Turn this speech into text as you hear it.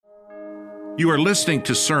You are listening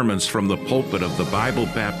to sermons from the pulpit of the Bible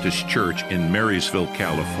Baptist Church in Marysville,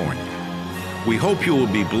 California. We hope you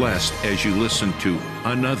will be blessed as you listen to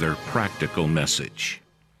another practical message.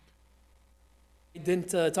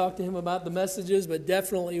 Didn't talk to him about the messages, but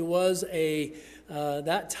definitely was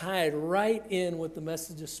that tied right in with the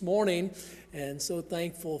message this morning, and so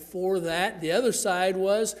thankful for that. The other side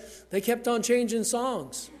was they kept on changing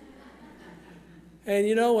songs. And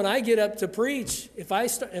you know, when I get up to preach, if I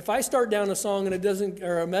start down a song and it doesn't,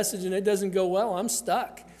 or a message and it doesn't go well, I'm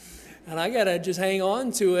stuck. And I got to just hang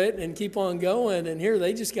on to it and keep on going. And here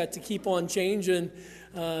they just got to keep on changing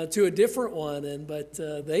to a different one. But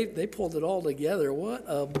they pulled it all together. What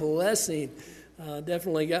a blessing.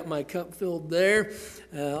 Definitely got my cup filled there.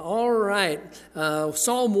 All right.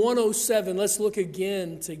 Psalm 107. Let's look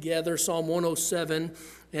again together. Psalm 107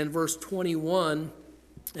 and verse 21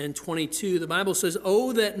 and 22. The Bible says,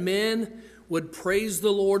 "Oh, that men would praise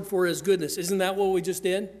the Lord for his goodness." Isn't that what we just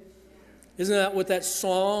did? Isn't that what that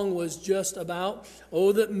song was just about?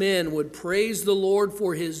 Oh, that men would praise the Lord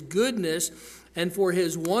for his goodness and for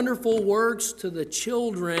his wonderful works to the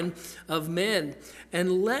children of men.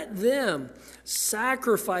 And let them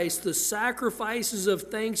sacrifice the sacrifices of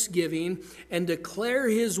thanksgiving and declare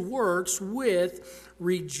his works with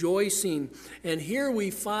rejoicing. And here we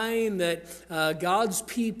find that God's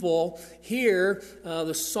people here,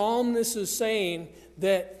 the psalmist is saying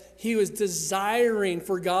that he was desiring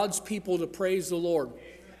for God's people to praise the Lord.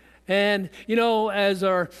 And, you know, as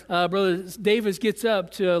our brother Davis gets up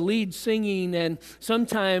to lead singing, and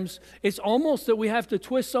sometimes it's almost that we have to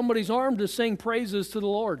twist somebody's arm to sing praises to the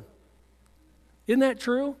Lord. Isn't that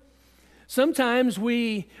true? Sometimes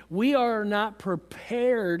we are not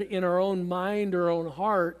prepared in our own mind or own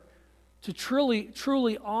heart to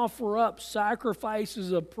truly offer up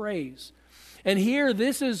sacrifices of praise. And here,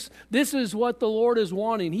 this is what the Lord is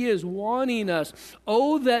wanting. He is wanting us.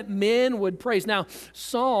 Oh, that men would praise. Now,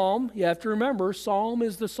 Psalm, you have to remember, Psalm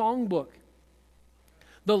is the songbook.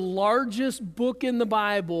 The largest book in the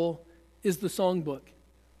Bible is the songbook.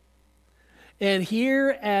 And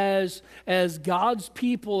here, as God's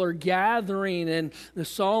people are gathering and the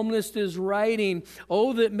psalmist is writing,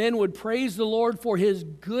 oh, that men would praise the Lord for his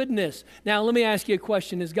goodness. Now, let me ask you a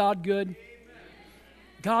question. Is God good? Amen.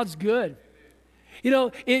 God's good. You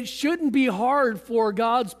know, it shouldn't be hard for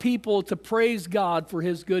God's people to praise God for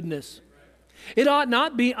his goodness. It ought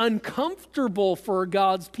not be uncomfortable for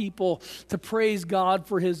God's people to praise God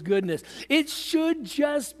for his goodness. It should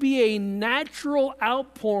just be a natural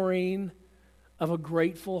outpouring of a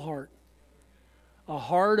grateful heart, a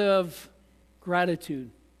heart of gratitude,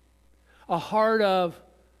 a heart of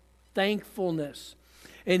thankfulness.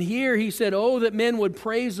 And here he said, oh, that men would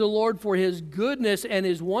praise the Lord for his goodness and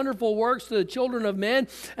his wonderful works to the children of men,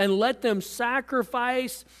 and let them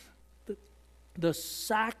sacrifice the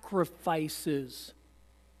sacrifices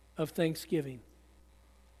of thanksgiving.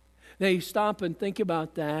 Now you stop and think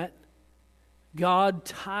about that. God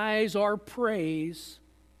ties our praise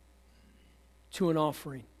to an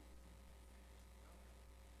offering.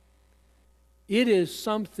 It is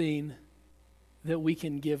something that we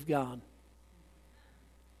can give God.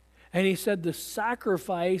 And he said the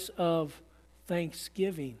sacrifice of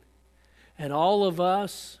thanksgiving. And all of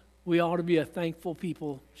us, we ought to be a thankful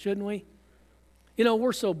people, shouldn't we? You know,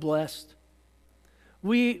 we're so blessed.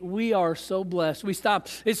 We are so blessed. We stop.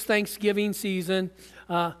 It's Thanksgiving season.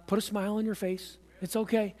 Put a smile on your face. It's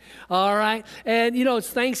okay. All right. And, you know,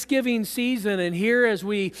 it's Thanksgiving season. And here as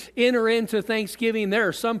we enter into Thanksgiving, there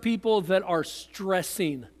are some people that are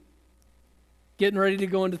stressing. Getting ready to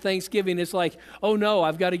go into Thanksgiving, it's like, oh no,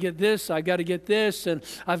 I've got to get this, I've got to get this, and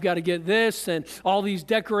I've got to get this, and all these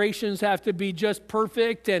decorations have to be just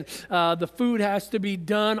perfect, and the food has to be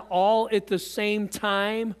done all at the same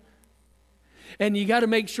time. And you got to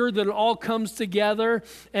make sure that it all comes together.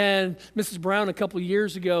 And Mrs. Brown a couple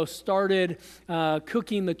years ago started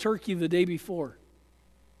cooking the turkey the day before.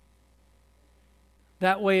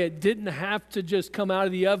 That way it didn't have to just come out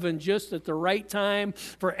of the oven just at the right time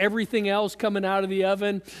for everything else coming out of the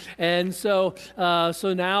oven. And so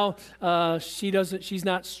now she's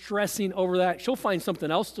not stressing over that. She'll find something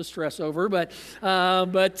else to stress over, but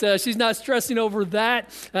she's not stressing over that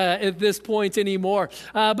at this point anymore.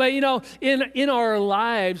 But you know, in our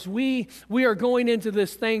lives, we are going into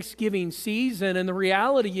this Thanksgiving season, and the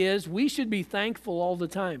reality is we should be thankful all the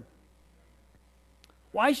time.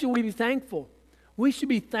 Why should we be thankful? We should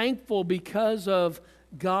be thankful because of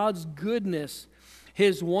God's goodness,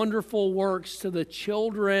 his wonderful works to the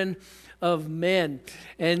children of men.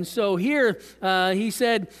 And so here he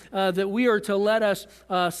said that we are to let us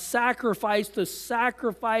sacrifice the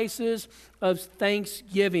sacrifices of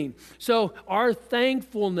thanksgiving. So our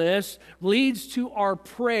thankfulness leads to our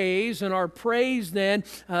praise, and our praise then,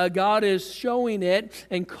 God is showing it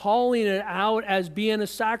and calling it out as being a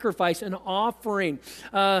sacrifice, an offering.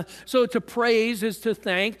 So to praise is to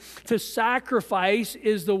thank. To sacrifice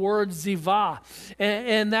is the word zivah.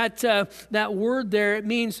 And that word there, it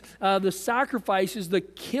means the sacrifice is the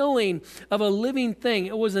killing of a living thing.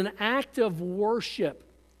 It was an act of worship.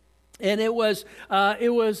 And it was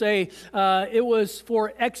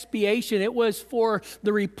for expiation. It was for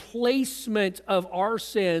the replacement of our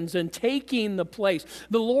sins and taking the place.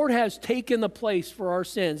 The Lord has taken the place for our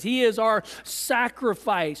sins. He is our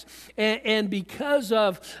sacrifice. And because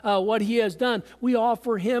of what He has done, we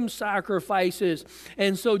offer Him sacrifices.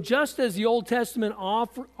 And so just as the Old Testament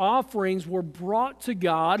offerings were brought to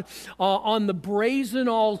God on the brazen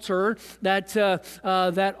altar,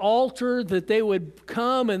 that altar that they would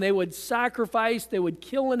come and they would sacrifice, they would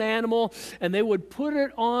kill an animal, and they would put it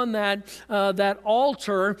on that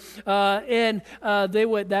altar, and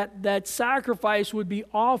that sacrifice would be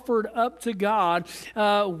offered up to God.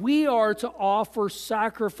 We are to offer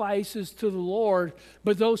sacrifices to the Lord,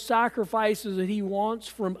 but those sacrifices that He wants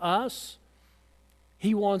from us,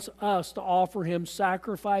 He wants us to offer Him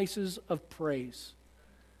sacrifices of praise,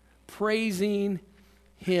 praising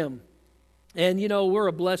Him. And we're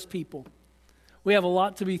a blessed people. We have a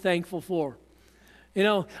lot to be thankful for.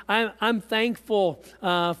 I'm thankful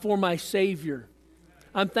for my Savior.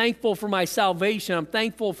 I'm thankful for my salvation. I'm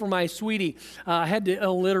thankful for my sweetie. I had to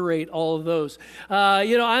alliterate all of those.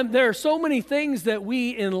 There are so many things that we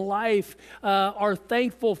in life are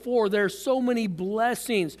thankful for. There are so many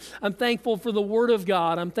blessings. I'm thankful for the Word of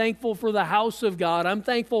God. I'm thankful for the house of God. I'm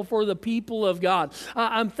thankful for the people of God.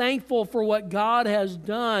 I'm thankful for what God has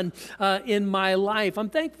done in my life. I'm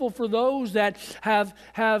thankful for those that have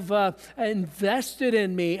invested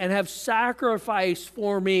in me and have sacrificed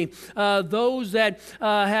for me. Those that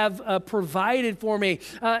have provided for me.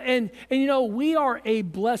 And we are a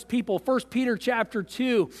blessed people. 1 Peter chapter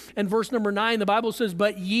 2 and verse number 9, the Bible says,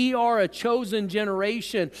 "But ye are a chosen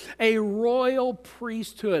generation, a royal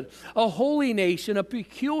priesthood, a holy nation, a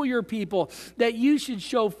peculiar people, that you should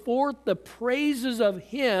show forth the praises of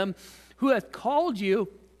Him who hath called you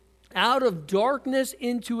out of darkness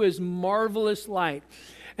into His marvelous light."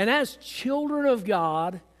 And as children of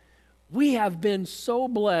God, we have been so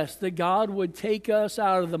blessed that God would take us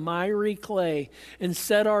out of the miry clay and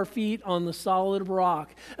set our feet on the solid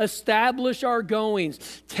rock, establish our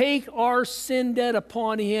goings, take our sin debt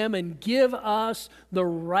upon Him, and give us the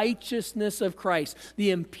righteousness of Christ,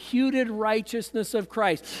 the imputed righteousness of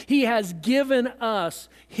Christ. He has given us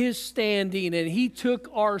His standing, and He took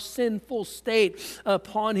our sinful state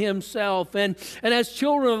upon Himself. And as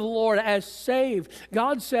children of the Lord, as saved,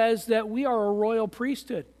 God says that we are a royal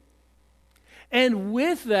priesthood. And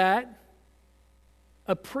with that,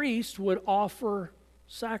 a priest would offer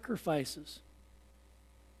sacrifices.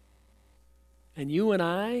 And you and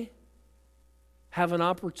I have an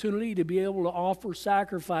opportunity to be able to offer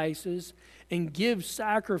sacrifices and give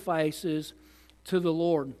sacrifices to the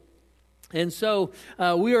Lord. And so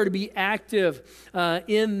we are to be active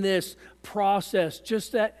in this process,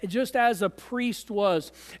 just as a priest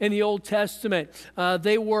was in the Old Testament.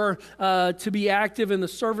 They were to be active in the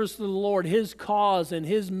service of the Lord, His cause and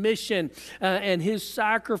His mission and His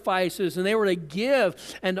sacrifices. And they were to give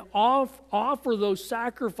and offer those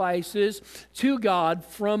sacrifices to God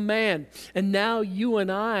from man. And now you and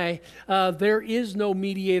I, there is no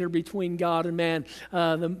mediator between God and man,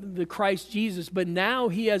 the Christ Jesus. But now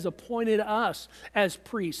He has appointed us as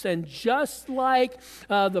priests. And just like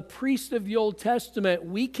the priests of the Old Testament,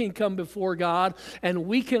 we can come before God and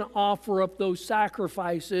we can offer up those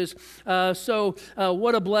sacrifices. So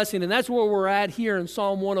what a blessing. And that's where we're at here in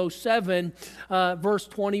Psalm 107, verse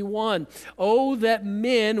 21. "Oh, that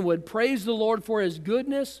men would praise the Lord for His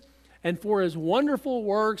goodness and for His wonderful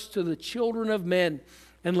works to the children of men,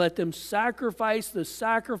 and let them sacrifice the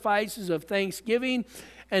sacrifices of thanksgiving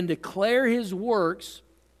and declare His works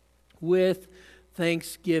with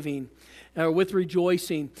thanksgiving," or with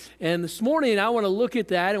rejoicing. And this morning I want to look at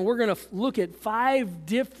that, and we're going to look at 5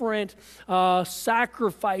 different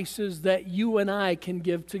sacrifices that you and I can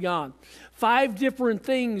give to God. 5 different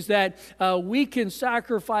things that we can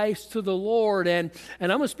sacrifice to the Lord. And I'm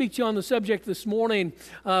going to speak to you on the subject this morning,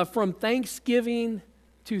 from thanksgiving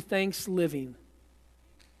to thanks-living.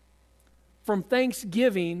 From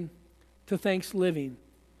thanksgiving to thanks-living.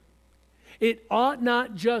 It ought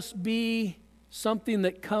not just be something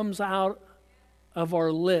that comes out of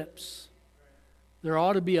our lips. There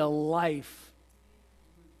ought to be a life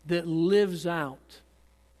that lives out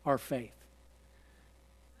our faith.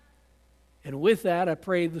 And with that, I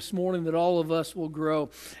pray this morning that all of us will grow.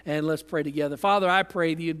 And let's pray together. Father, I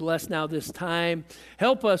pray that you'd bless now this time.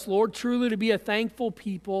 Help us, Lord, truly to be a thankful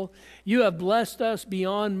people. You have blessed us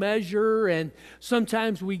beyond measure, and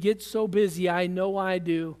sometimes we get so busy, I know I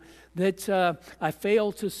do, that I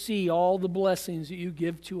fail to see all the blessings that you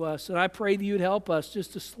give to us. And I pray that you'd help us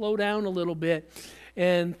just to slow down a little bit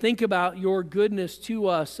and think about your goodness to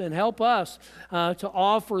us, and help us to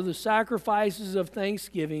offer the sacrifices of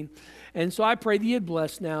thanksgiving. And so I pray that you'd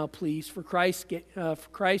bless now, please, for Christ's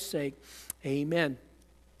sake. Amen.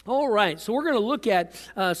 All right, so we're going to look at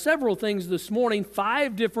several things this morning,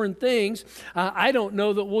 5 different things. I don't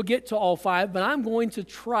know that we'll get to all 5, but I'm going to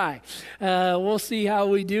try. We'll see how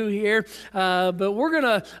we do here. But we're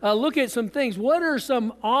going to look at some things. What are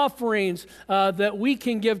some offerings that we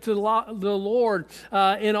can give to the Lord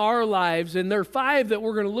in our lives? And there are 5 that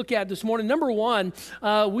we're going to look at this morning. Number 1,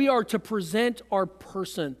 we are to present our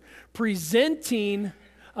person. Presenting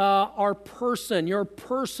your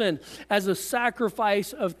person as a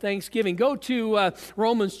sacrifice of thanksgiving. Go to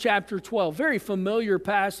Romans chapter 12. Very familiar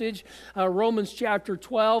passage, Romans chapter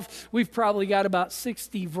 12. We've probably got about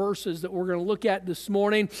 60 verses that we're going to look at this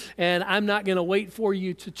morning, and I'm not going to wait for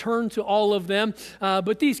you to turn to all of them,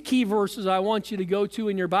 but these key verses I want you to go to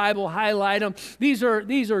in your Bible, highlight them. These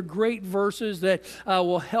are great verses that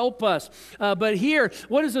will help us. But here,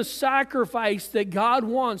 what is a sacrifice that God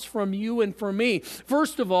wants from you and from me?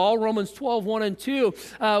 First of all, Romans 12, 1 and 2,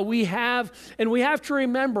 we have to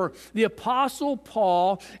remember the Apostle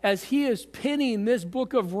Paul, as he is penning this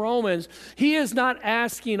book of Romans, he is not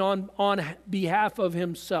asking on behalf of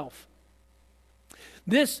himself.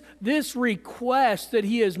 This request that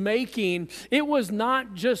he is making, it was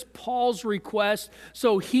not just Paul's request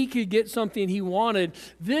so he could get something he wanted.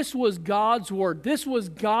 This was God's word. This was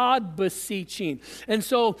God beseeching. And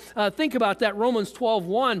so think about that. Romans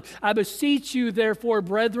 12:1, I beseech you therefore,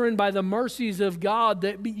 brethren, by the mercies of God,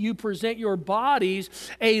 that you present your bodies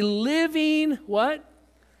a living, what?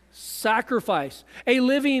 Sacrifice. A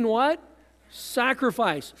living what?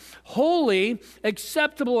 Sacrifice, holy,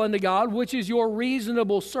 acceptable unto God, which is your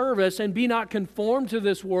reasonable service, and be not conformed to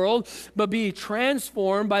this world, but be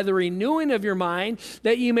transformed by the renewing of your mind,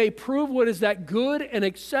 that ye may prove what is that good and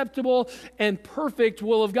acceptable and perfect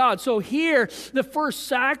will of God. So here, the first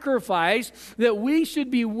sacrifice that we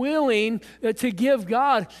should be willing to give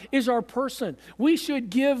God is our person. We should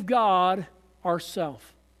give God ourselves.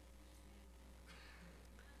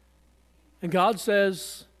 And God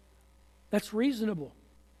says, that's reasonable.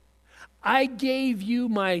 I gave you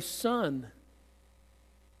my son.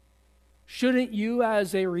 Shouldn't you,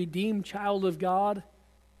 as a redeemed child of God,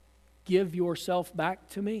 give yourself back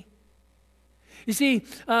to me? You see,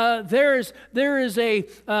 there is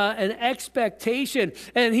an expectation.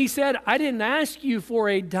 And he said, I didn't ask you for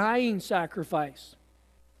a dying sacrifice.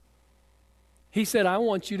 He said, I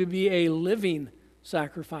want you to be a living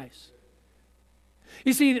sacrifice.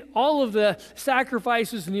 You see, all of the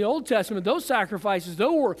sacrifices in the Old Testament, those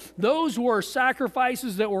were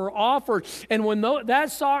sacrifices that were offered. And when that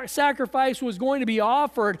sacrifice was going to be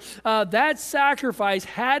offered, that sacrifice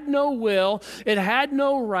had no will, it had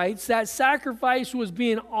no rights. That sacrifice was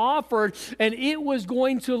being offered, and it was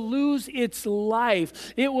going to lose its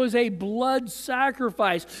life. It was a blood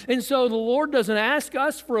sacrifice. And so the Lord doesn't ask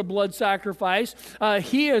us for a blood sacrifice.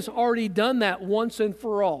 He has already done that once and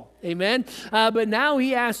for all. Amen. But now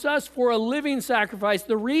he asks us for a living sacrifice.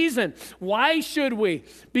 The reason, why should we?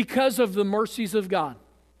 Because of the mercies of God.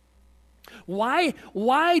 Why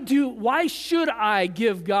should I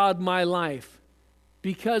give God my life?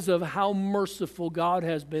 Because of how merciful God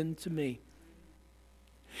has been to me.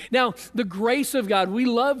 Now, the grace of God, we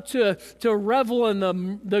love to revel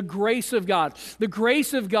in the grace of God. The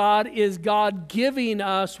grace of God is God giving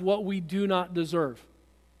us what we do not deserve.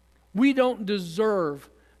 We don't deserve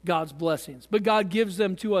God's blessings, but God gives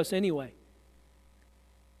them to us anyway.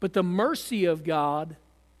 But the mercy of God,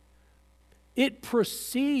 it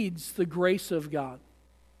precedes the grace of God.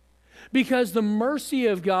 Because the mercy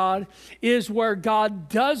of God is where God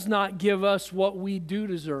does not give us what we do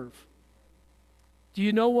deserve. Do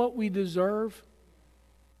you know what we deserve?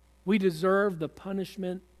 We deserve the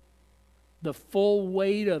punishment, the full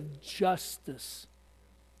weight of justice.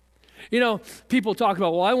 You know, people talk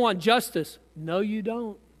about, well, I want justice. No, you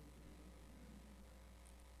don't.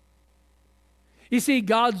 You see,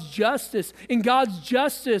 God's justice, in God's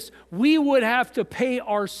justice, we would have to pay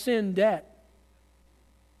our sin debt.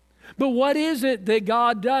 But what is it that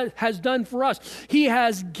God has done for us? He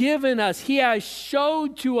has given us, He has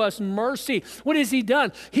showed to us mercy. What has He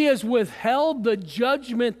done? He has withheld the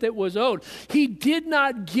judgment that was owed. He did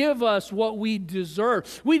not give us what we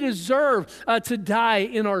deserve. We deserve to die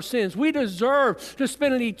in our sins. We deserve to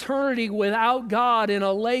spend an eternity without God in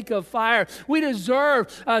a lake of fire. We deserve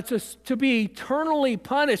to be eternally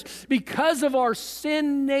punished because of our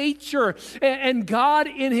sin nature. And God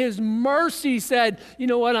in His mercy said, you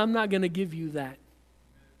know what, I'm not going to give you that.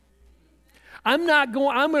 I'm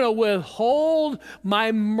going to withhold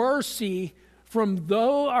my mercy from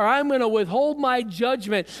those, or I'm going to withhold my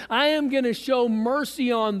judgment. I am going to show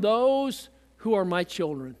mercy on those who are my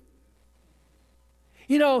children.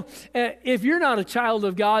 You know, if you're not a child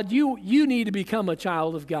of God, you need to become a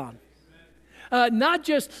child of God. Not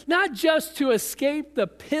just to escape the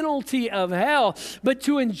penalty of hell, but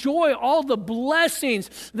to enjoy all the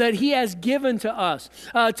blessings that He has given to us.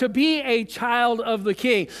 To be a child of the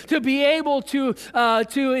King, to be able to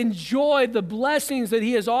enjoy the blessings that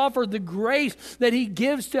He has offered, the grace that He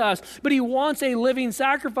gives to us. But He wants a living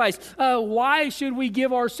sacrifice. Why should we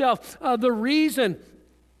give ourselves? The reason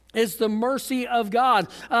is the mercy of God.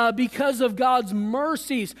 Because of God's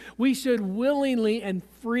mercies, we should willingly and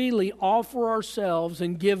freely offer ourselves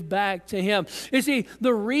and give back to Him. You see,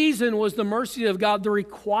 the reason was the mercy of God. The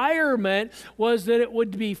requirement was that it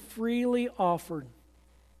would be freely offered.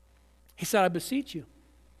 He said, I beseech you.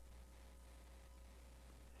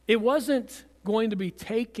 It wasn't going to be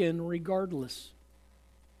taken regardless.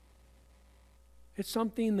 It's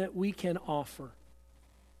something that we can offer.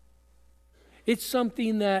 It's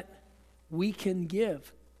something that we can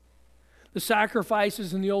give. The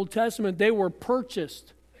sacrifices in the Old Testament, they were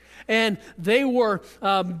purchased. And they were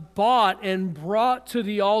bought and brought to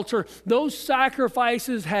the altar. Those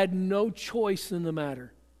sacrifices had no choice in the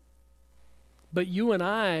matter. But you and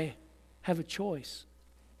I have a choice.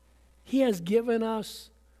 He has given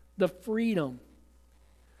us the freedom,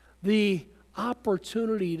 the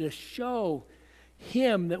opportunity to show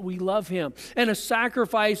Him that we love Him. And a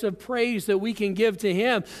sacrifice of praise that we can give to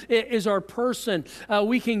Him is our person.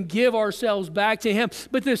 We can give ourselves back to Him.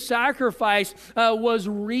 But the sacrifice was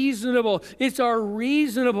reasonable. It's our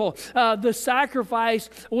reasonable. The sacrifice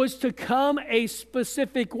was to come a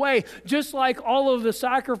specific way. Just like all of the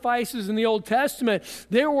sacrifices in the Old Testament,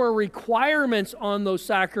 there were requirements on those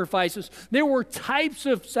sacrifices. There were types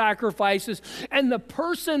of sacrifices. And the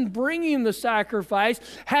person bringing the sacrifice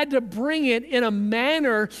had to bring it in a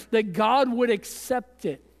manner that God would accept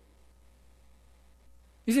it.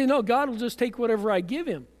 You say, no, God will just take whatever I give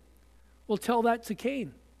Him. Well, tell that to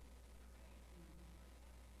Cain.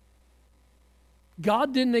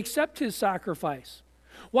 God didn't accept his sacrifice.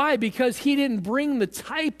 Why? Because he didn't bring the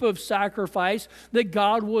type of sacrifice that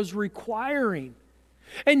God was requiring.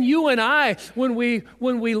 And you and I, when we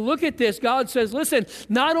look at this, God says, listen,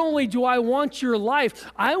 not only do I want your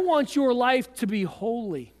life, I want your life to be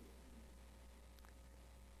holy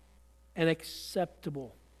and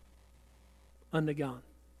acceptable unto God.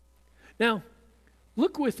 Now,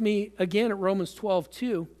 look with me again at Romans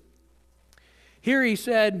 12:2. Here he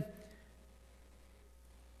said,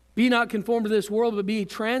 be not conformed to this world, but be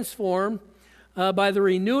transformed by the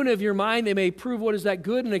renewing of your mind. They may prove what is that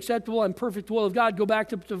good and acceptable and perfect will of God. Go back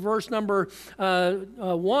to verse number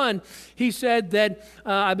 1. He said that,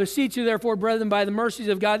 I beseech you therefore, brethren, by the mercies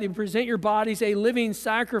of God, that you present your bodies a living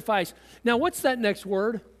sacrifice. Now, what's that next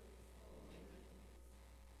word?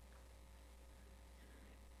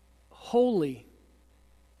 Holy.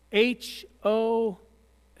 H-O-L-Y.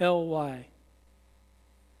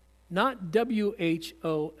 Not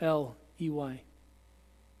W-H-O-L-E-Y.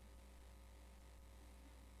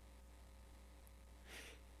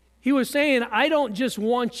 He was saying, I don't just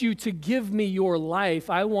want you to give me your life,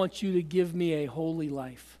 I want you to give me a holy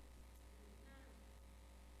life.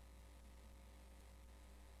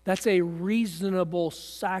 That's a reasonable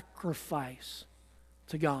sacrifice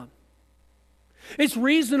to God. It's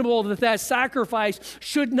reasonable that that sacrifice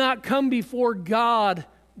should not come before God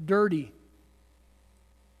dirty.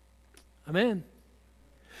 Amen.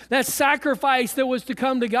 That sacrifice that was to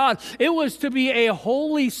come to God, it was to be a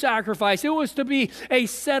holy sacrifice. It was to be a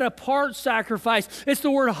set-apart sacrifice. It's the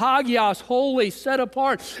word hagios, holy, set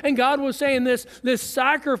apart. And God was saying this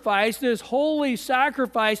sacrifice, this holy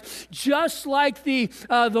sacrifice, just like the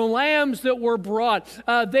lambs that were brought,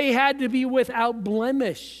 they had to be without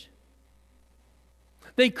blemish.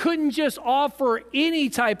 They couldn't just offer any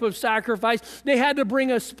type of sacrifice. They had to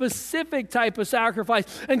bring a specific type of sacrifice.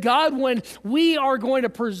 And God, when we are going to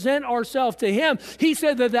present ourselves to Him, He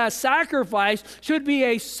said that that sacrifice should be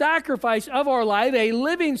a sacrifice of our life, a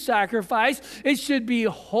living sacrifice. It should be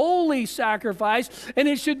holy sacrifice, and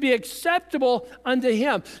it should be acceptable unto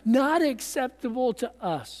Him, not acceptable to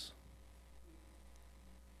us.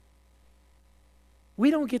 We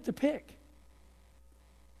don't get to pick.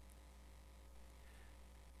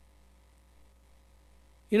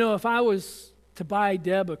 You know, if I was to buy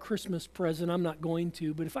Deb a Christmas present, I'm not going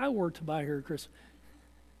to, but if I were to buy her a Christmas,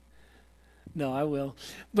 no, I will.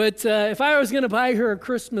 But if I was going to buy her a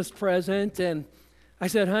Christmas present and I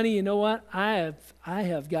said, honey, you know what? I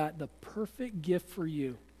have got the perfect gift for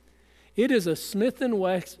you. It is a Smith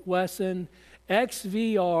 & Wesson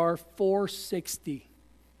XVR 460.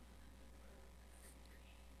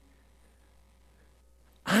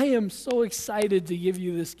 I am so excited to give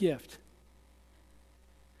you this gift.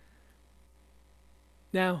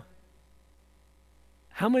 Now,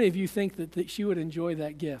 how many of you think that she would enjoy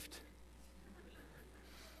that gift?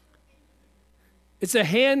 It's a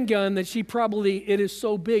handgun that it is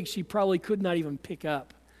so big she probably could not even pick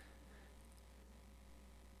up.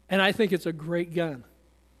 And I think it's a great gun.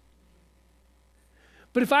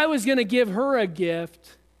 But if I was going to give her a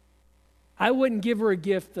gift, I wouldn't give her a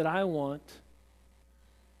gift that I want.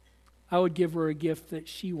 I would give her a gift that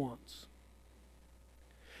she wants.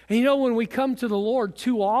 And you know, when we come to the Lord,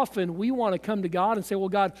 too often we want to come to God and say, well,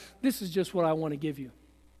 God, this is just what I want to give you.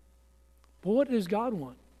 But what does God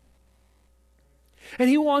want? And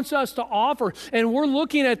He wants us to offer. And we're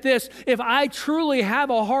looking at this. If I truly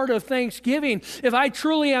have a heart of thanksgiving, if I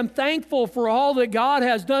truly am thankful for all that God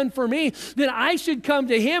has done for me, then I should come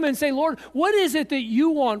to Him and say, Lord, what is it that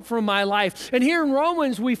you want from my life? And here in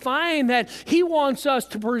Romans, we find that He wants us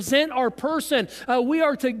to present our person. We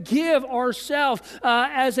are to give ourselves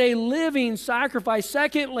as a living sacrifice.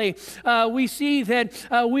 Secondly, we see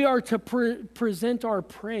that we are to present our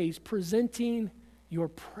praise, presenting your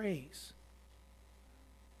praise.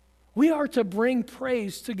 We are to bring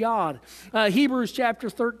praise to God. Hebrews chapter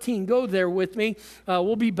 13, go there with me.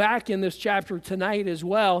 We'll be back in this chapter tonight as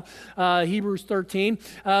well, Hebrews 13.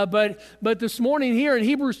 But this morning here in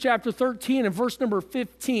Hebrews chapter 13 and verse number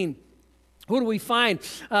 15, what do we find?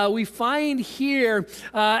 We find here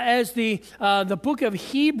as the book of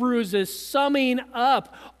Hebrews is summing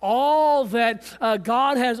up all that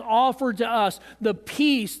God has offered to us, the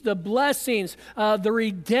peace, the blessings, the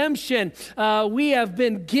redemption. We have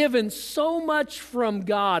been given so much from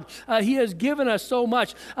God. He has given us so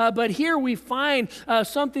much. But here we find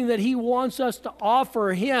something that He wants us to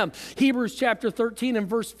offer Him. Hebrews chapter 13 and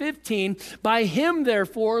verse 15, by Him,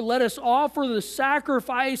 therefore, let us offer the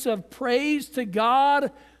sacrifice of praise to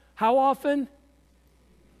God. How often?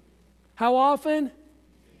 How often?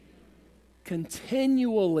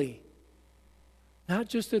 Continually. Not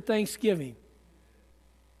just at Thanksgiving.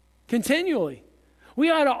 Continually. We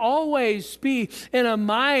ought to always be in a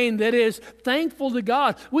mind that is thankful to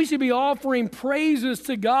God. We should be offering praises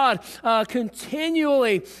to God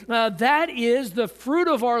continually. That is the fruit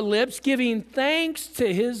of our lips, giving thanks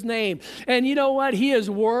to His name. And you know what? He is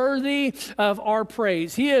worthy of our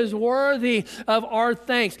praise. He is worthy of our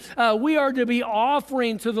thanks. We are to be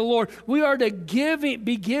offering to the Lord. We are to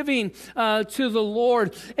be giving to the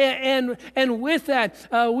Lord. And with that,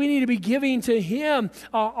 we need to be giving to Him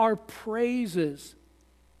our praises.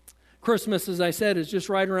 Christmas, as I said, is just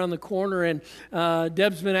right around the corner, and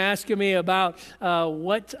Deb's been asking me about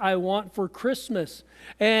what I want for Christmas.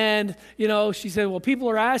 And, you know, she said, well, people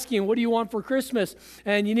are asking, what do you want for Christmas?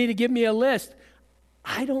 And you need to give me a list.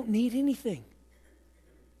 I don't need anything.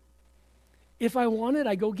 If I want it,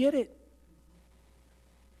 I go get it.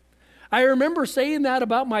 I remember saying that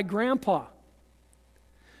about my grandpa.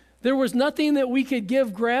 There was nothing that we could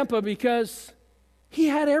give Grandpa because he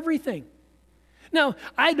had everything. Now,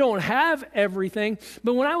 I don't have everything,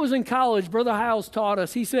 but when I was in college, Brother Hiles taught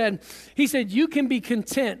us, he said, you can be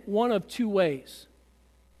content one of two ways.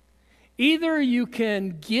 Either you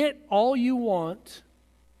can get all you want,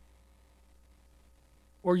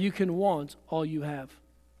 or you can want all you have.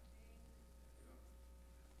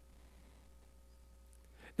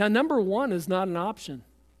 Now, number one is not an option.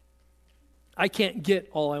 I can't get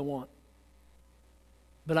all I want,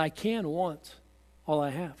 but I can want all I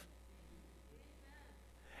have.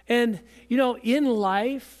 And, you know, in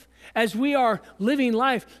life, As we are living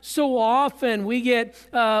life, so often we get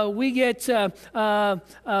caught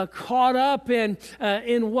up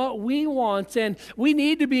in what we want, and we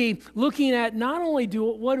need to be looking at not only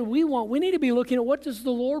what do we want, we need to be looking at what does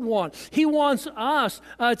the Lord want. He wants us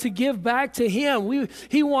to give back to Him.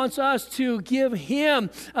 He wants us to give Him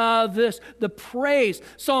the praise.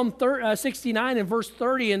 Psalm 69 and verse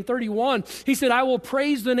 30 and 31, he said, "I will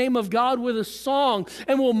praise the name of God with a song,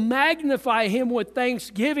 and will magnify Him with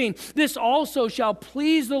thanksgiving. This also shall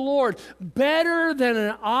please the Lord better than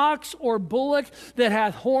an ox or bullock that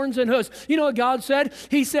hath horns and hooves." You know what God said?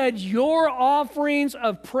 He said, your offerings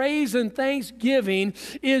of praise and thanksgiving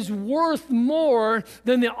is worth more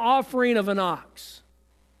than the offering of an ox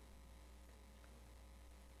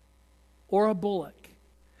or a bullock.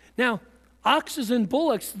 Now, oxes and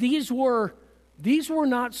bullocks, these were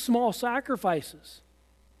not small sacrifices.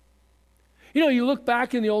 You know, you look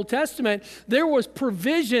back in the Old Testament, there was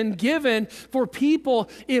provision given for people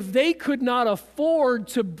if they could not afford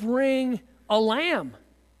to bring a lamb.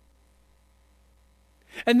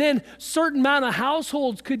 And then a certain amount of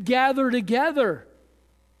households could gather together.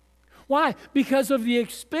 Why? Because of the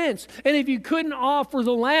expense. And if you couldn't offer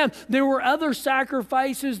the lamb, there were other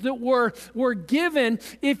sacrifices that were given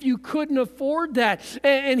if you couldn't afford that.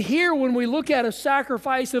 And here, when we look at a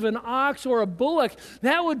sacrifice of an ox or a bullock,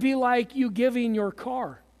 that would be like you giving your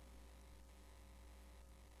car.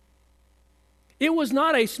 It was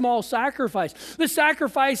not a small sacrifice. The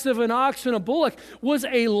sacrifice of an ox and a bullock was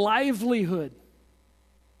a livelihood.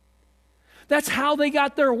 That's how they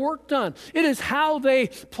got their work done. It is how they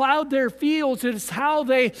plowed their fields. It is how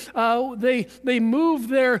they moved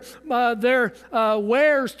their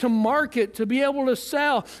wares to market to be able to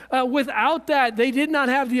sell. Without that, they did not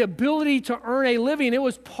have the ability to earn a living. It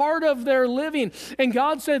was part of their living. And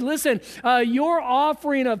God said, listen, your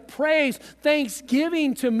offering of praise,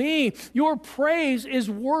 thanksgiving to me, your praise is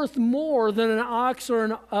worth more than an ox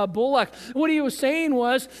or a bullock. What he was saying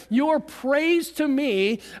was, your praise to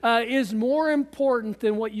me is more important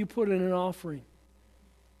than what you put in an offering.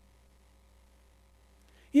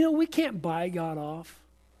 You know, we can't buy God off.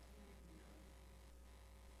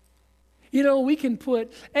 You know,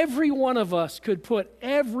 every one of us could put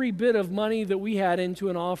every bit of money that we had into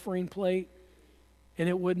an offering plate, and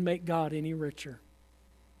it wouldn't make God any richer.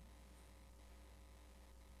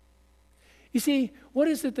 You see, what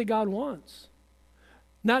is it that God wants?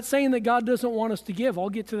 Not saying that God doesn't want us to give. I'll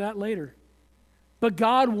get to that later. But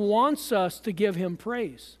God wants us to give Him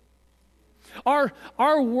praise.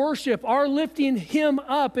 Our worship, our lifting Him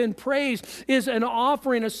up in praise is an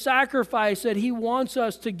offering, a sacrifice that He wants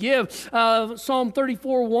us to give. Psalm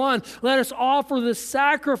 34:1, let us offer the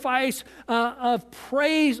sacrifice of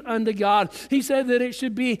praise unto God. He said that it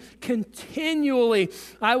should be continually.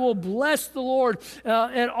 I will bless the Lord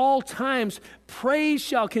at all times. Praise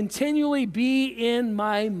shall continually be in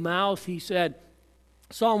my mouth, He said.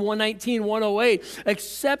 Psalm 119, 108,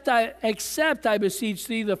 accept, I beseech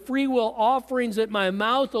thee, the freewill offerings at my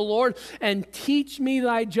mouth, O Lord, and teach me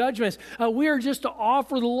thy judgments. We are just to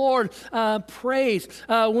offer the Lord praise.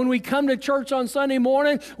 When we come to church on Sunday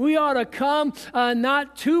morning, we ought to come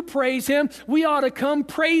not to praise Him, we ought to come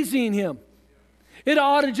praising Him. It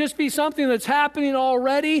ought to just be something that's happening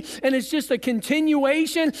already, and it's just a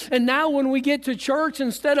continuation. And now when we get to church,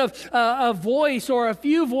 instead of a voice or a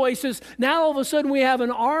few voices, now all of a sudden we have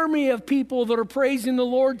an army of people that are praising the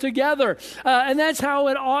Lord together. And that's how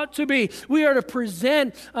it ought to be. We are to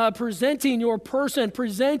presenting your person,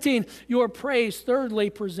 presenting your praise.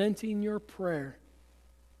 Thirdly, presenting your prayer.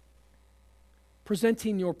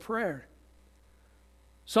 Presenting your prayer.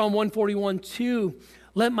 Psalm 141:2.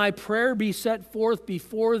 Let my prayer be set forth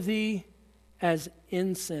before thee as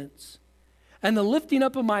incense, and the lifting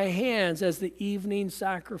up of my hands as the evening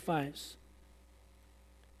sacrifice.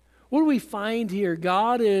 What do we find here?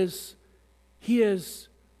 He is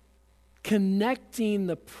connecting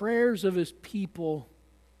the prayers of His people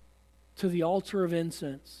to the altar of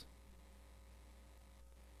incense.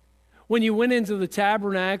 When you went into the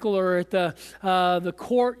tabernacle, or at the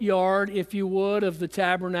courtyard, if you would, of the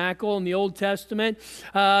tabernacle in the Old Testament,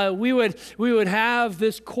 we would have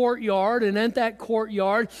this courtyard, and at that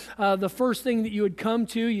courtyard, the first thing that you would come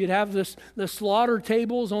to, you'd have the slaughter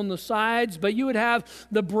tables on the sides, but you would have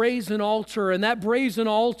the brazen altar, and that brazen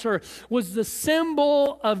altar was the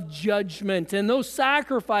symbol of judgment, and those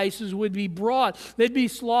sacrifices would be brought, they'd be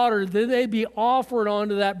slaughtered, then they'd be offered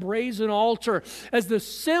onto that brazen altar as the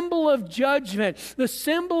symbol of judgment, the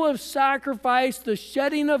symbol of sacrifice, the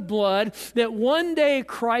shedding of blood that one day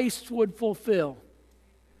Christ would fulfill.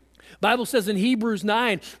 Bible says in Hebrews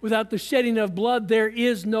 9, without the shedding of blood, there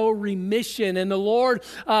is no remission. And the Lord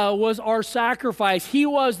was our sacrifice. He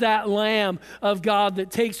was that Lamb of God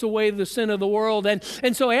that takes away the sin of the world. And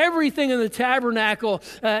so everything in the tabernacle,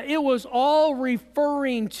 it was all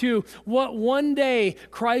referring to what one day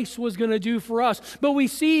Christ was going to do for us. But we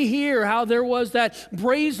see here how there was that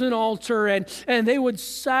brazen altar, and they would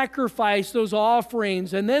sacrifice those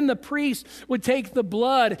offerings. And then the priest would take the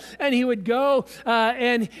blood, and he would go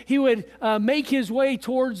and he would make his way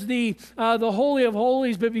towards the Holy of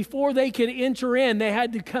Holies, but before they could enter in, they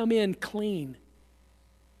had to come in clean.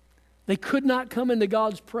 They could not come into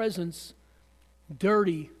God's presence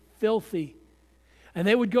dirty, filthy. And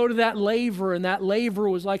they would go to that laver, and that laver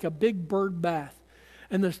was like a big bird bath.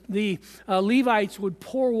 And the Levites would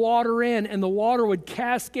pour water in, and the water would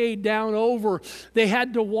cascade down over. They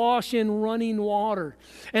had to wash in running water.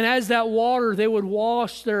 And as that water, they would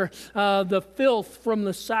wash the filth from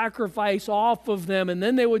the sacrifice off of them. And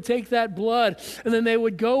then they would take that blood, and then they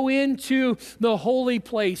would go into the holy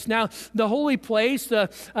place. Now, the holy place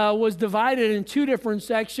was divided in two different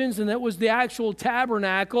sections, and that was the actual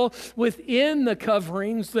tabernacle within the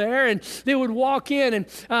coverings there. And they would walk in,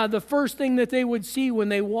 and the first thing that they would see when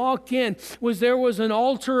they walked in was there was an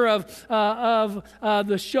altar of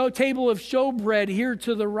the table of showbread here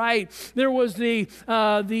to the right. There was the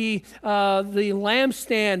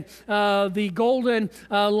lampstand, the golden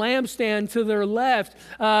lampstand to their left,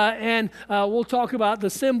 and we'll talk about the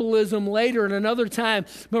symbolism later in another time.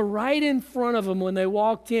 But right in front of them when they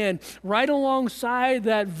walked in, right alongside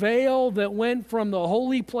that veil that went from the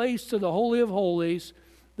holy place to the Holy of Holies,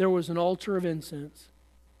 there was an altar of incense.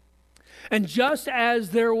 And just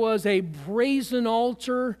as there was a brazen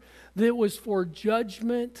altar that was for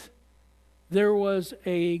judgment, there was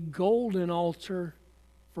a golden altar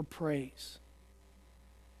for praise.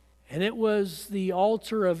 And it was the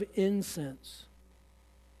altar of incense.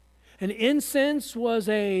 And incense was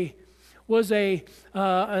an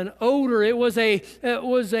odor. It was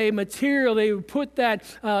a material. They would put that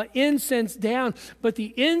incense down, but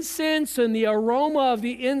the incense and the aroma of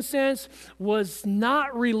the incense was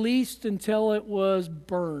not released until it was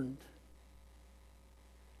burned.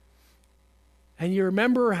 And you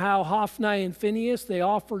remember how Hophni and Phinehas, they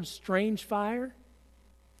offered strange fire?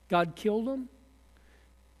 God killed them.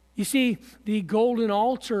 You see, the golden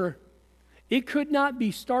altar, it could not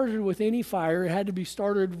be started with any fire. It had to be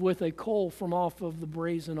started with a coal from off of the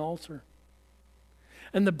brazen altar.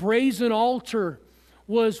 And the brazen altar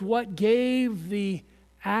was what gave the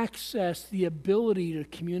access, the ability to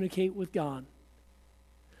communicate with God.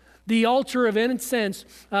 The altar of incense,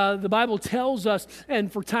 the Bible tells us,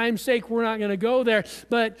 and for time's sake we're not going to go there,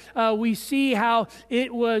 but we see how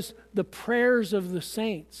it was the prayers of the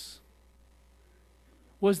saints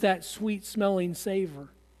was that sweet-smelling savor.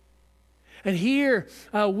 And here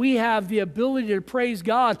we have the ability to praise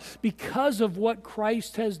God because of what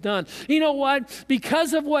Christ has done. You know what?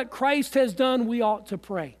 Because of what Christ has done, we ought to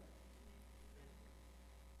pray.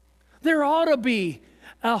 There ought to be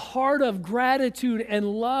a heart of gratitude and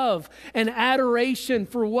love and adoration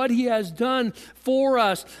for what He has done for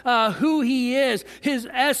us, who He is, His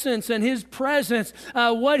essence and His presence,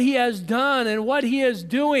 what He has done and what He is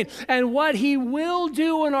doing and what He will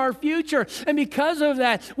do in our future. And because of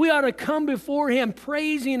that, we ought to come before Him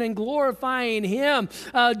praising and glorifying Him,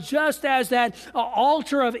 just as that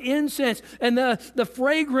altar of incense and the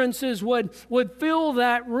fragrances would fill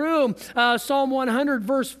that room. Psalm 100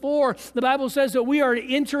 verse 4, the Bible says that we are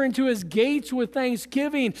to enter into His gates with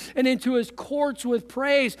thanksgiving and into His courts with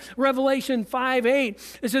praise. Revelation 5:8,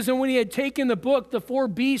 it says, and when He had taken the book, the 4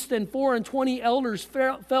 beasts and 24 elders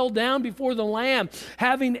fell down before the Lamb,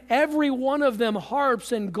 having every one of them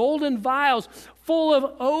harps and golden vials full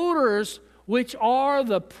of odors, which are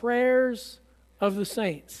the prayers of the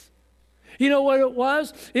saints. You know what it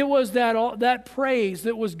was? It was that praise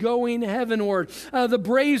that was going heavenward. The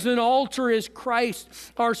brazen altar is Christ,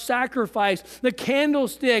 our sacrifice. The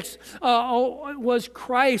candlesticks was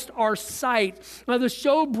Christ, our sight. The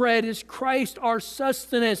showbread is Christ, our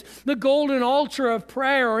sustenance. The golden altar of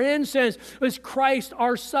prayer or incense is Christ,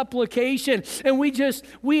 our supplication. And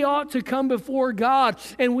we ought to come before God,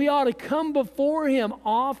 and we ought to come before Him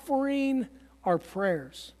offering our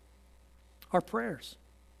prayers. Our prayers.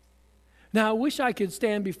 Now, I wish I could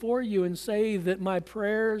stand before you and say that my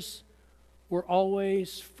prayers were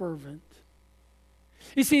always fervent.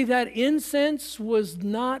 You see, that incense was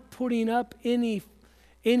not putting up any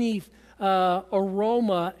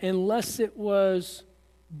aroma unless it was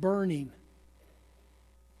burning.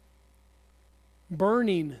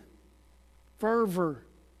 Burning, fervor,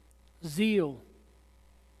 zeal.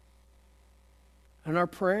 And our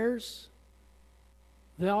prayers,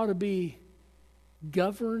 they ought to be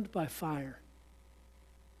governed by fire.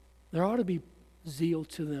 There ought to be zeal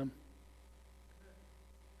to them.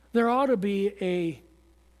 There ought to be a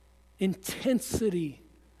intensity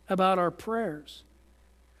about our prayers.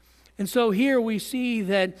 And so here we see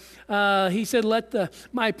that he said, let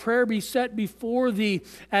my prayer be set before thee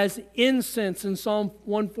as incense in Psalm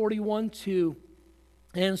 141:2.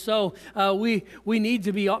 And so we need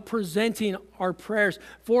to be presenting our prayers.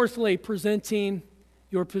 Fourthly, presenting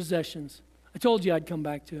your possessions. I told you I'd come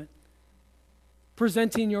back to it.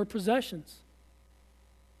 Presenting your possessions.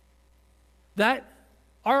 That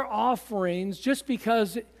our offerings, just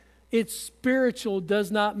because it's spiritual,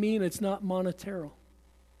 does not mean it's not monetary.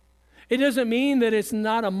 It doesn't mean that it's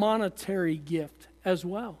not a monetary gift as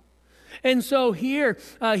well. And so here,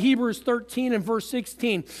 Hebrews 13 and verse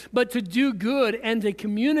 16, but to do good and to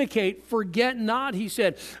communicate, forget not, he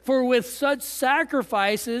said, for with such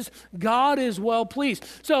sacrifices, God is well pleased.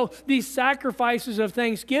 So these sacrifices of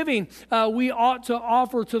thanksgiving, we ought to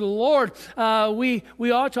offer to the Lord.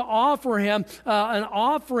 We ought to offer him an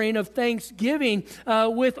offering of thanksgiving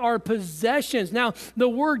with our possessions. Now, the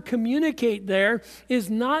word communicate there is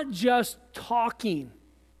not just talking.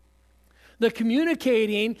 The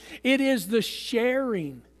communicating, it is the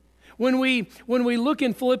sharing. When we look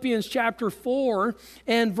in Philippians chapter 4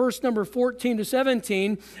 and verse number 14 to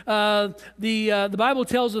 17, the Bible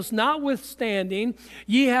tells us, notwithstanding,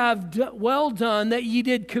 ye have well done that ye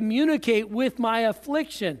did communicate with my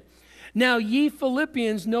affliction. Now ye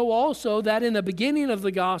Philippians know also that in the beginning of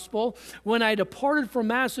the gospel, when I departed from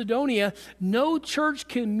Macedonia, no church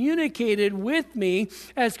communicated with me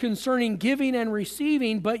as concerning giving and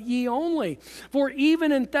receiving, but ye only. For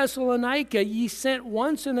even in Thessalonica ye sent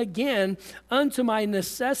once and again unto my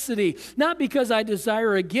necessity, not because I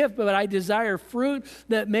desire a gift, but I desire fruit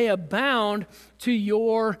that may abound to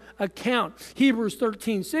your account. Hebrews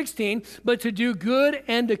 13:16, but to do good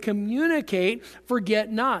and to communicate,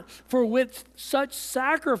 forget not. For with such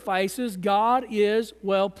sacrifices, God is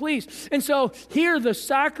well pleased. And so here the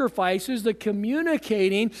sacrifices, the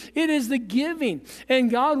communicating, it is the giving. And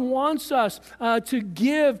God wants us to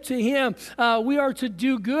give to him. We are to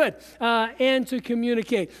do good and to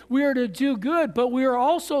communicate. We are to do good, but we are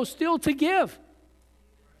also still to give.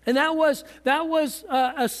 And that was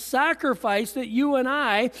a sacrifice that you and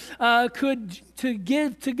I could to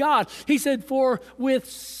give to God. He said, for with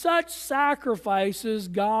such sacrifices,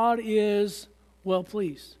 God is well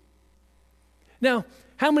pleased. Now,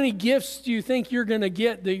 how many gifts do you think you're going to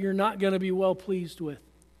get that you're not going to be well pleased with?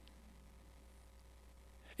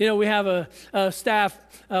 You know, we have a staff,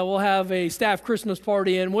 we'll have a staff Christmas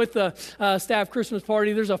party, and with the staff Christmas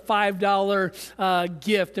party, there's a $5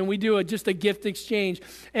 gift, and we do just a gift exchange.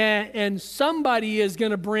 And somebody is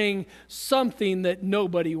going to bring something that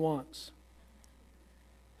nobody wants.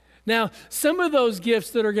 Now, some of those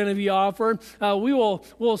gifts that are going to be offered, we'll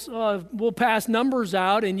pass numbers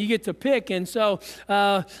out, and you get to pick. And so,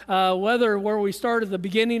 where we start at the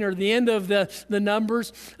beginning or the end of the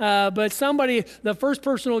numbers, but the first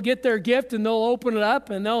person will get their gift, and they'll open it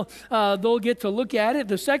up, and they'll get to look at it.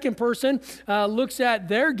 The second person looks at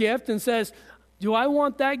their gift and says, do I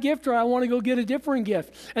want that gift, or I want to go get a different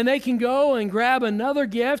gift? And they can go and grab another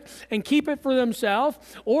gift and keep it for themselves,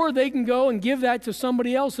 or they can go and give that to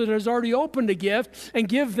somebody else that has already opened a gift and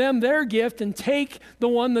give them their gift and take the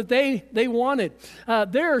one that they wanted.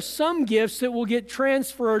 There are some gifts that will get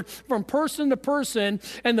transferred from person to person,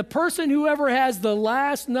 and the person whoever has the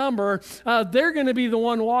last number, they're going to be the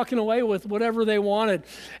one walking away with whatever they wanted.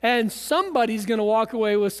 And somebody's going to walk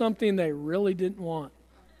away with something they really didn't want.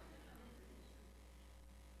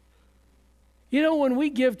 You know, when we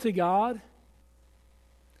give to God,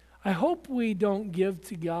 I hope we don't give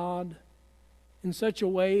to God in such a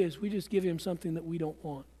way as we just give him something that we don't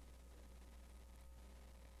want.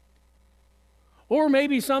 Or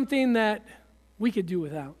maybe something that we could do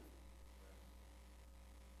without.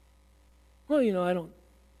 Well, you know, I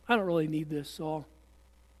don't really need this, so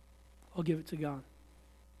I'll give it to God.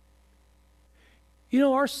 You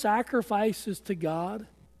know, our sacrifices to God,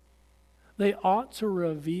 they ought to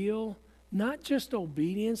reveal not just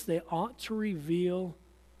obedience, they ought to reveal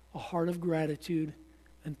a heart of gratitude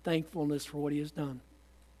and thankfulness for what he has done.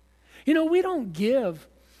 You know, we don't give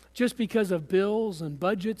just because of bills and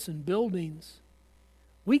budgets and buildings.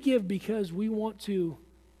 We give because we want to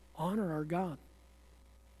honor our God.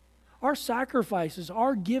 our sacrifices,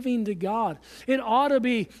 our giving to God. It ought to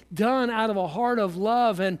be done out of a heart of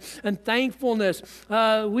love and thankfulness.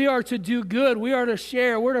 We are to do good. We are to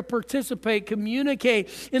share. We're to participate,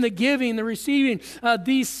 communicate in the giving, the receiving.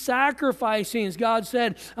 These sacrificings, God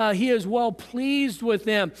said He is well pleased with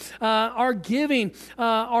them. Our giving,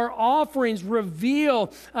 our offerings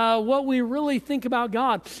reveal what we really think about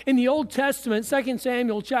God. In the Old Testament, 2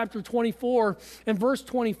 Samuel chapter 24 and verse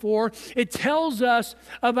 24, it tells us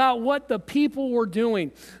about what the people were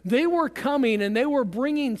doing. They were coming and they were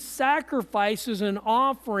bringing sacrifices and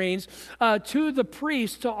offerings to the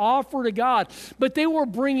priest to offer to God. But they were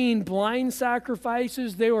bringing blind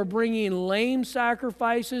sacrifices. They were bringing lame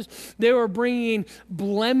sacrifices. They were bringing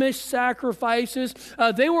blemished sacrifices.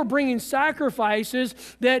 They were bringing sacrifices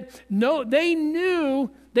that they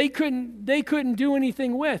knew they couldn't do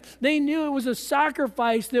anything with. They knew it was a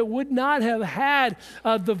sacrifice that would not have had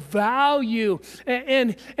the value.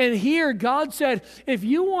 And here God said, if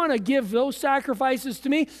you want to give those sacrifices to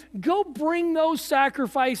me, go bring those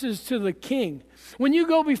sacrifices to the king. When you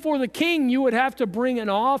go before the king, you would have to bring an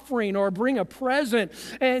offering or bring a present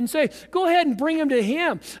and say, go ahead and bring them to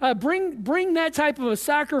him. Bring that type of a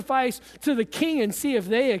sacrifice to the king and see if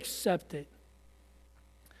they accept it.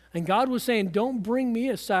 And God was saying, don't bring me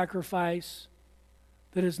a sacrifice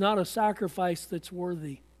that is not a sacrifice that's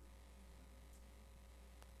worthy.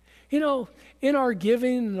 You know, in our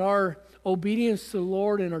giving and our obedience to the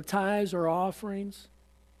Lord and our tithes, our offerings,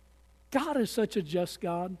 God is such a just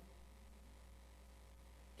God.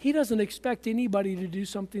 He doesn't expect anybody to do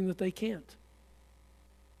something that they can't.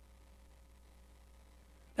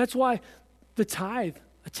 That's why the tithe,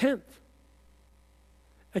 a tenth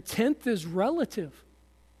is relative.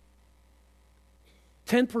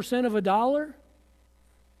 10% of $1,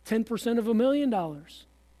 10% of $1 million.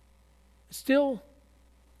 It's still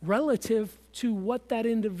relative to what that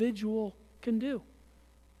individual can do.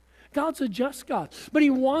 God's a just God, but He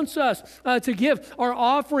wants us to give. Our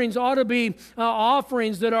offerings ought to be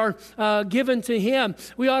offerings that are given to Him.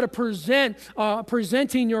 We ought to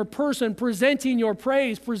presenting your person, presenting your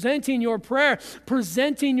praise, presenting your prayer,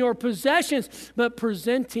 presenting your possessions, but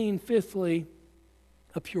presenting, fifthly,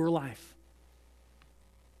 a pure life.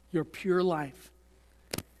 Your pure life.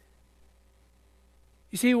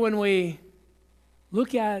 You see, when we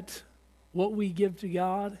look at what we give to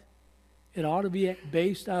God, it ought to be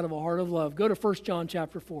based out of a heart of love. Go to 1 John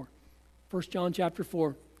chapter 4. 1 John chapter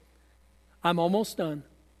 4. I'm almost done.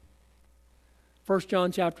 1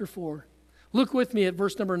 John chapter 4. Look with me at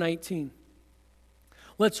verse number 19.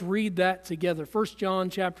 Let's read that together. 1 John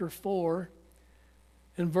chapter 4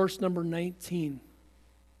 and verse number 19.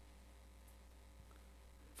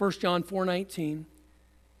 1 John 4:19.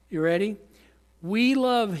 You ready? We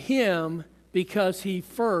love Him because He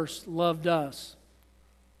first loved us.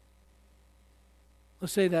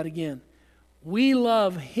 Let's say that again. We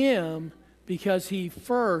love Him because He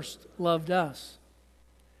first loved us.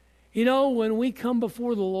 You know, when we come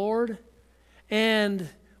before the Lord and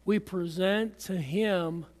we present to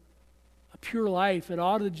Him a pure life, it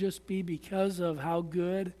ought to just be because of how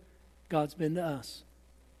good God's been to us.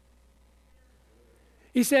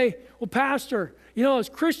 You say, well, Pastor, you know, as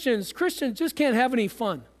Christians just can't have any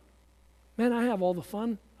fun. Man, I have all the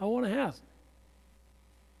fun I want to have.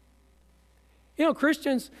 You know,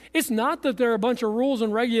 Christians, it's not that there are a bunch of rules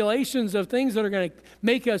and regulations of things that are going to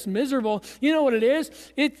make us miserable. You know what it is?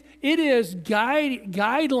 It is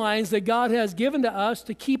guidelines that God has given to us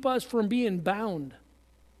to keep us from being bound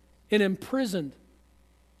and imprisoned.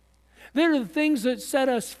 They're the things that set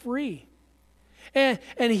us free. And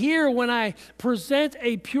here, when I present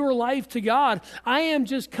a pure life to God, I am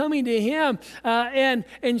just coming to Him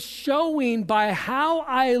and showing by how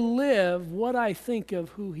I live what I think of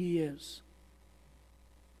who He is.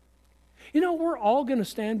 You know, we're all going to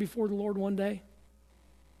stand before the Lord one day.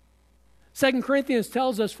 2 Corinthians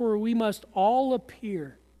tells us for we must all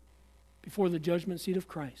appear before the judgment seat of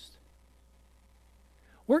Christ.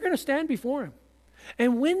 We're going to stand before Him.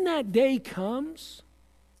 And when that day comes,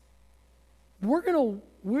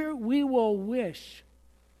 we will wish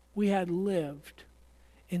we had lived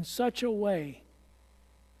in such a way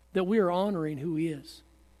that we are honoring who He is.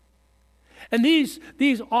 And these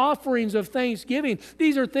offerings of thanksgiving,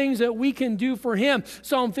 these are things that we can do for Him.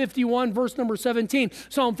 Psalm 51, verse number 17.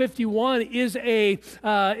 Psalm 51 is a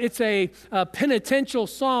penitential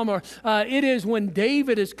psalm. Or it is when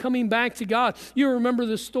David is coming back to God. You remember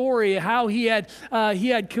the story how he had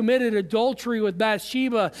committed adultery with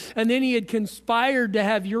Bathsheba, and then he had conspired to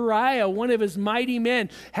have Uriah, one of his mighty men,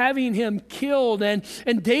 having him killed. And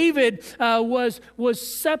David was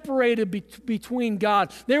separated between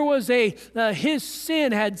God. There was a his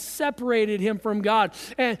sin had separated him from God.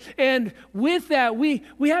 And with that, we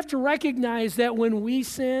have to recognize that when we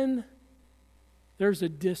sin, there's a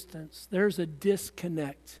distance, there's a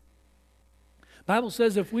disconnect. The Bible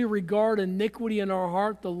says if we regard iniquity in our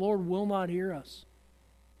heart, the Lord will not hear us.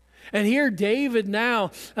 And here David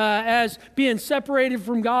now, as being separated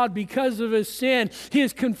from God because of his sin, he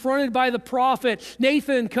is confronted by the prophet.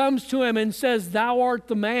 Nathan comes to him and says, "Thou art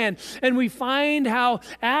the man." And we find how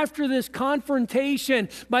after this confrontation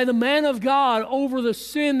by the man of God over the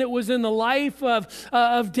sin that was in the life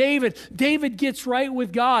of David, David gets right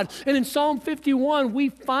with God. And in Psalm 51, we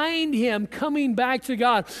find him coming back to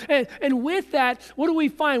God. And with that, what do we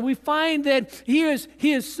find? We find that he is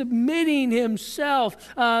submitting himself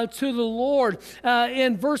to the Lord.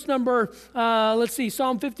 In verse number,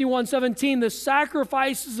 Psalm 51:17, the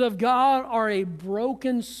sacrifices of God are a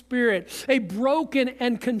broken spirit, a broken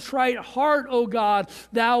and contrite heart, O God,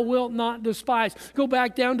 thou wilt not despise. Go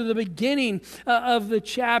back down to the beginning of the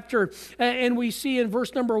chapter, and we see in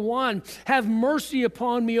verse number 1, have mercy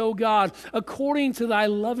upon me, O God, according to thy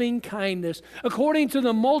loving kindness, according to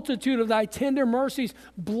the multitude of thy tender mercies,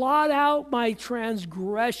 blot out my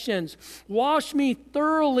transgressions, wash me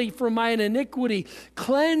thoroughly from mine iniquity,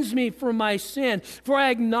 cleanse me from my sin, for I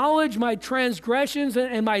acknowledge my transgressions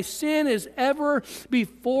and my sin is ever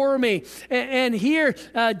before me. And here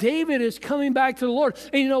David is coming back to the Lord.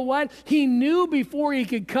 And you know what? He knew before he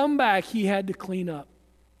could come back, he had to clean up.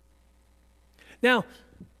 Now,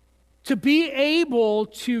 to be able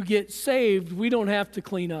to get saved, we don't have to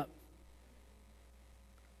clean up.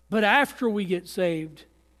 But after we get saved,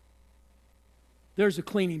 there's a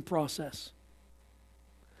cleaning process.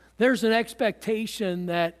 There's an expectation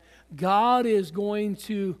that God is going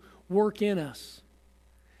to work in us.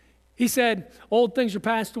 He said, old things are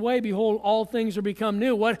passed away. Behold, all things are become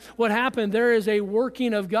new. What happened? There is a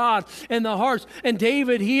working of God in the hearts. And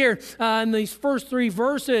David here, in these first 3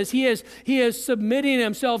 verses, he is submitting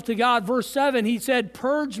himself to God. Verse 7, he said,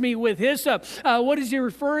 purge me with hyssop. What is he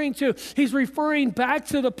referring to? He's referring back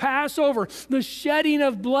to the Passover, the shedding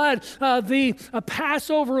of blood, the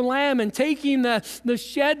Passover lamb, and taking the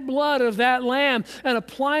shed blood of that lamb and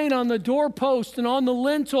applying on the doorpost and on the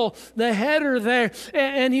lintel, the header there.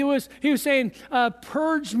 And he was saying,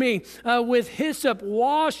 purge me with hyssop,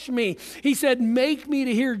 wash me. He said, make me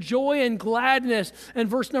to hear joy and gladness. And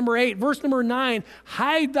verse number 8, verse number 9,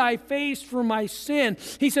 hide thy face from my sin.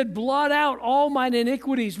 He said, blot out all mine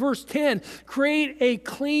iniquities. Verse 10, create a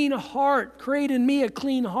clean heart. Create in me a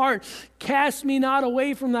clean heart. Cast me not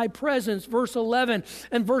away from thy presence. Verse 11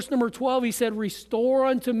 and verse number 12, he said, restore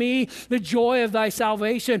unto me the joy of thy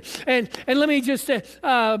salvation. And let me just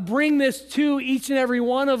bring this to each and every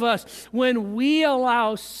one of us. When we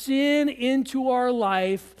allow sin into our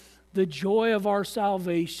life, the joy of our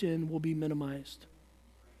salvation will be minimized.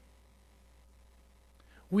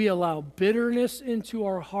 We allow bitterness into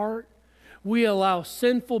our heart. We allow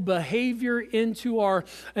sinful behavior into our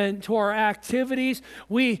activities.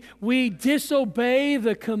 We disobey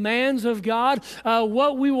the commands of God.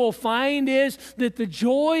 What we will find is that the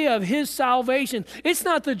joy of His salvation, it's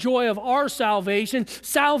not the joy of our salvation.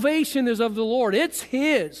 Salvation is of the Lord. It's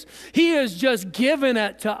His. He has just given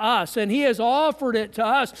it to us, and He has offered it to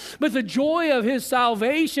us. But the joy of His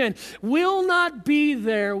salvation will not be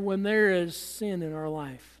there when there is sin in our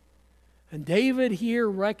life. And David here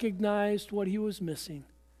recognized what he was missing.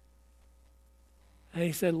 And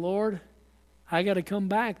he said, Lord, I got to come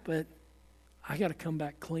back, but I got to come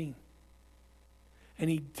back clean. And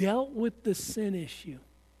he dealt with the sin issue.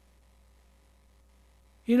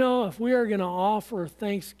 You know, if we are going to offer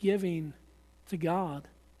thanksgiving to God,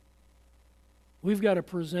 we've got to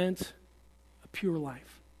present a pure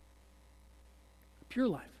life. A pure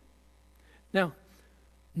life. Now,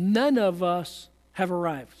 none of us have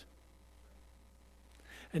arrived.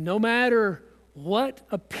 And no matter what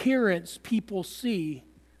appearance people see,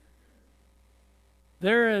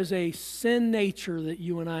 there is a sin nature that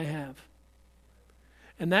you and I have.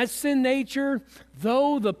 And that sin nature,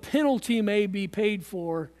 though the penalty may be paid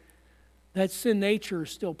for, that sin nature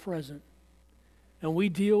is still present. And we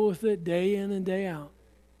deal with it day in and day out.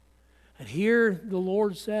 And here the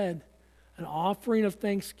Lord said, an offering of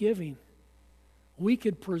thanksgiving, we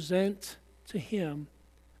could present to Him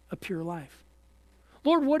a pure life.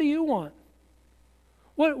 Lord, what do you want?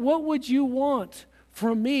 What would you want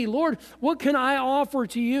from me? Lord, what can I offer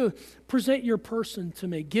to you? Present your person to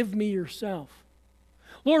me. Give me yourself.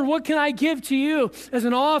 Lord, what can I give to you as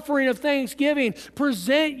an offering of thanksgiving?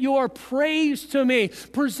 Present your praise to me.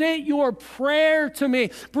 Present your prayer to me.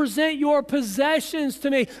 Present your possessions to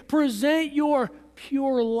me. Present your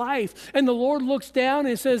pure life. And the Lord looks down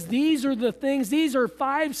and says, these are the things, these are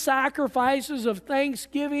 5 sacrifices of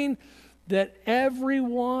thanksgiving that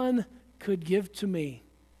everyone could give to me,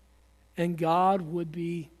 and God would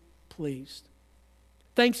be pleased.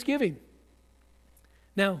 Thanksgiving.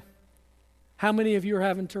 Now, how many of you are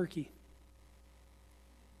having turkey?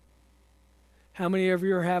 How many of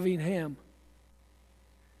you are having ham?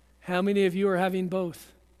 How many of you are having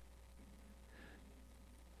both?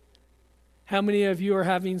 How many of you are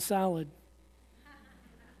having salad?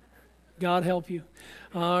 God help you.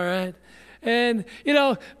 All right. And,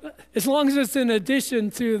 as long as it's in addition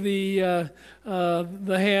to the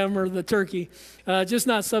ham or the turkey, just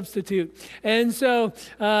not substitute. And so,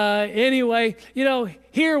 anyway,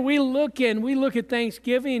 here we look at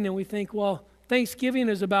Thanksgiving and we think, well, Thanksgiving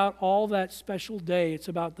is about all that special day. It's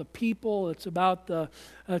about the people. It's about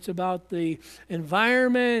the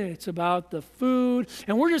environment. It's about the food.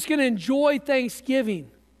 And we're just going to enjoy Thanksgiving.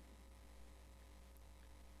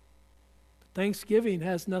 Thanksgiving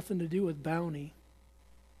has nothing to do with bounty.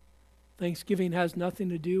 Thanksgiving has nothing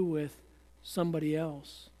to do with somebody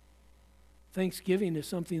else. Thanksgiving is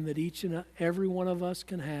something that each and every one of us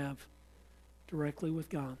can have directly with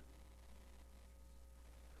God.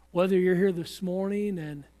 Whether you're here this morning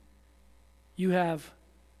and you have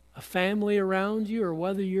a family around you, or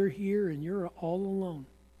whether you're here and you're all alone,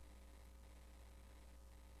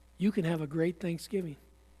 you can have a great Thanksgiving.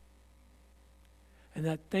 And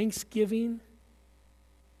that Thanksgiving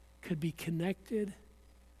could be connected,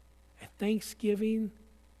 a Thanksgiving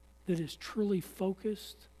that is truly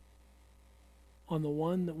focused on the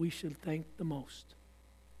one that we should thank the most,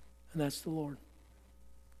 and that's the Lord.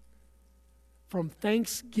 From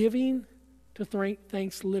thanksgiving to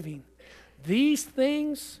thanks-living. These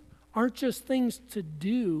things aren't just things to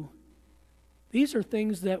do. These are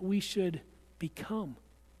things that we should become.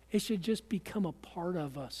 It should just become a part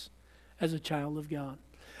of us as a child of God.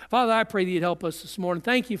 Father, I pray that you'd help us this morning.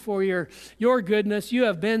 Thank you for your goodness. You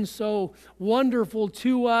have been so wonderful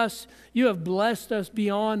to us. You have blessed us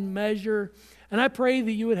beyond measure. And I pray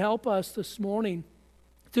that you would help us this morning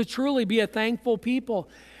to truly be a thankful people.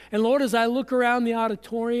 And Lord, as I look around the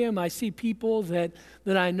auditorium, I see people that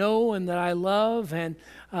I know and that I love. And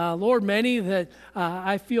Lord, many that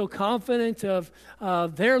I feel confident of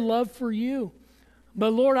their love for you.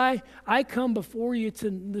 But Lord, I come before you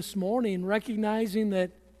this morning recognizing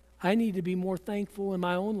that I need to be more thankful in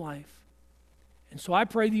my own life. And so I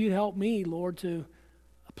pray that you'd help me, Lord, to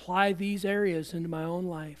apply these areas into my own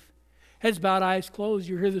life. Heads bowed, eyes closed.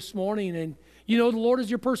 You're here this morning and you know the Lord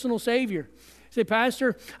is your personal Savior. Say,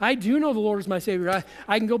 Pastor, I do know the Lord is my Savior.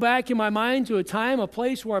 I can go back in my mind to a time, a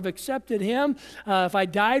place where I've accepted Him. If I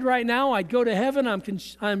died right now, I'd go to heaven.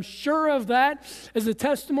 I'm sure of that as a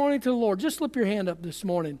testimony to the Lord. Just slip your hand up this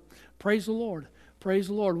morning. Praise the Lord. Praise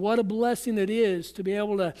the Lord. What a blessing it is to be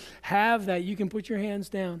able to have that. You can put your hands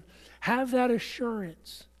down. Have that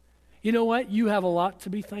assurance. You know what? You have a lot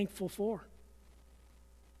to be thankful for.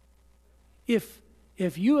 If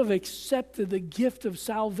you have accepted the gift of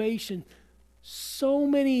salvation, so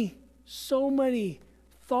many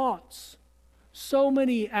thoughts, so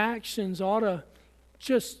many actions ought to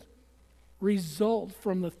just result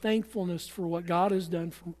from the thankfulness for what God has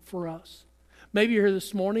done for us. Maybe you're here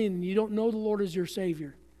this morning and you don't know the Lord as your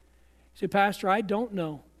Savior. You say, Pastor, I don't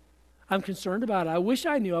know. I'm concerned about it. I wish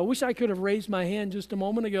I knew. I wish I could have raised my hand just a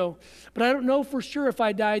moment ago. But I don't know for sure if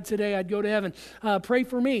I died today, I'd go to heaven. Pray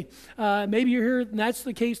for me. Maybe you're here and that's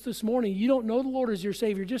the case this morning. You don't know the Lord as your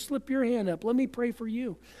Savior. Just slip your hand up. Let me pray for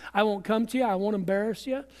you. I won't come to you. I won't embarrass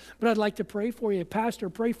you. But I'd like to pray for you. Pastor,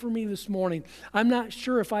 pray for me this morning. I'm not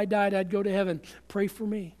sure if I died, I'd go to heaven. Pray for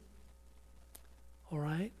me. All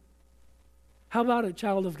right? How about it,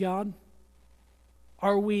 child of God?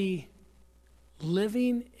 Are we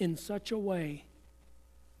living in such a way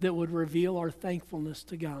that would reveal our thankfulness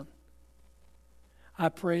to God? I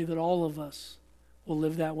pray that all of us will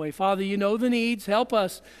live that way. Father, you know the needs. Help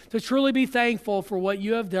us to truly be thankful for what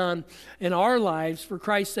you have done in our lives. For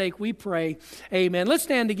Christ's sake, we pray. Amen. Let's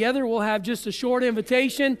stand together. We'll have just a short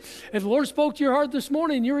invitation. If the Lord spoke to your heart this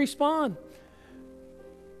morning, you respond.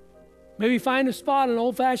 Maybe find a spot, an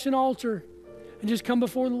old-fashioned altar, and just come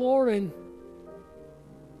before the Lord and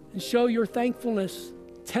show your thankfulness.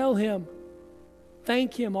 Tell Him.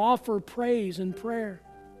 Thank Him. Offer praise and prayer.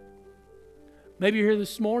 Maybe you're here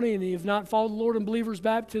this morning and you've not followed the Lord in believer's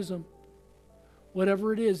baptism.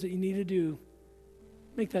 Whatever it is that you need to do,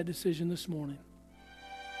 make that decision this morning.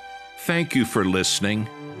 Thank you for listening.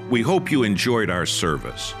 We hope you enjoyed our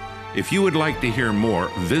service. If you would like to hear more,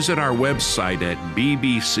 visit our website at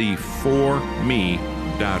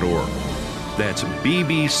bbc4me.org. That's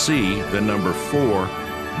BBC, the number 4,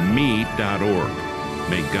 me.org.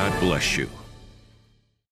 May God bless you.